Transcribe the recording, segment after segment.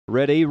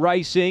Ready,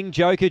 racing.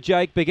 Joker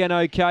Jake began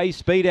okay.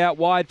 Speed out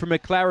wide from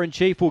McLaren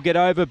Chief will get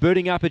over,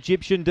 booting up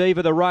Egyptian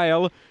Diva the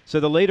rail.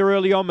 So the leader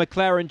early on,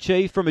 McLaren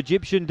Chief from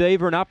Egyptian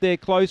Diva, and up there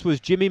close was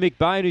Jimmy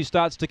McBain, who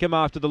starts to come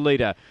after the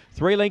leader.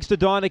 3 lengths to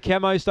Dinah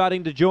Camo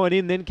starting to join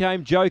in. Then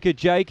came Joker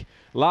Jake.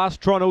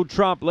 Last Tronald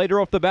Trump. Leader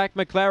off the back,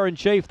 McLaren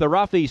Chief. The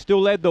roughie still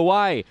led the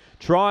way.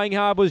 Trying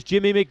hard was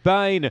Jimmy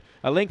McBain.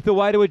 A length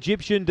away to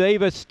Egyptian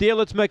Diva.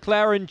 Still it's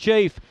McLaren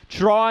Chief.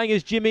 Trying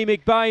is Jimmy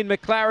McBain.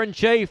 McLaren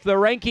Chief. The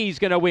Rankie's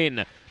going to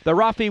win. The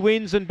roughie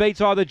wins and beats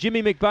either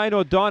Jimmy McBain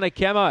or Dinah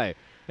Camo.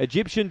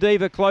 Egyptian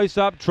Diva close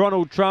up.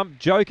 Tronald Trump.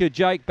 Joker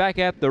Jake back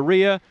at the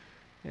rear.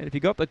 And if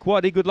you got the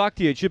quaddie, good luck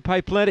to you. It should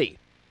pay plenty.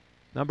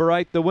 Number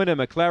 8, the winner,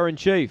 McLaren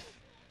Chief.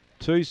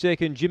 2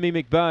 second, Jimmy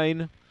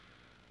McBain.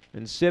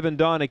 And 7,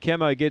 Dinah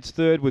Camo gets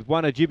third with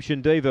 1,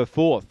 Egyptian Diva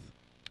fourth.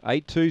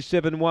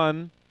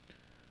 8-2-7-1.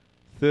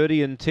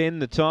 30 and 10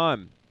 the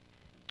time.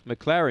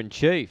 McLaren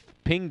Chief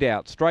pinged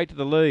out straight to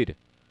the lead.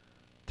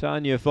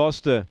 Tanya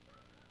Foster,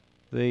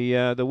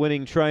 the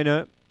winning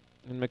trainer,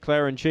 and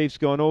McLaren Chief's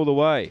gone all the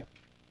way.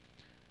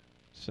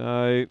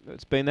 So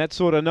it's been that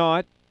sort of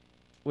night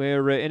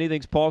where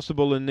anything's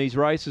possible in these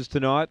races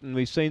tonight, and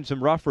we've seen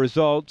some rough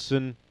results.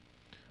 And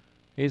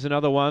here's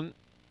another one.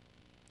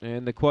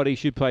 And the quaddie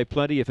should play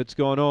plenty if it's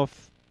gone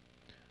off.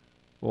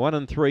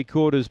 1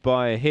 3/4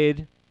 by a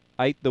head.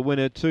 8 the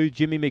winner. 2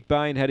 Jimmy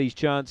McBain had his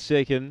chance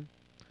second.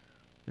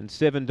 And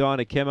 7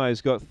 Dinah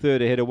Camo's got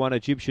third ahead of 1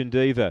 Egyptian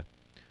Diva.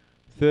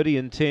 30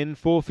 and 10.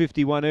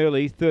 4:51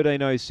 early.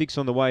 13:06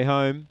 on the way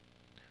home.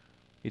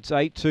 It's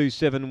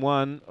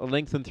 8-2-7-1. A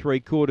length and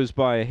 3/4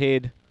 by a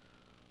head.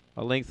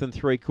 A length and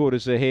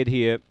 3/4 ahead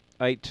here.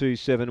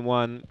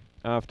 8-2-7-1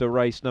 after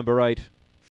race number 8.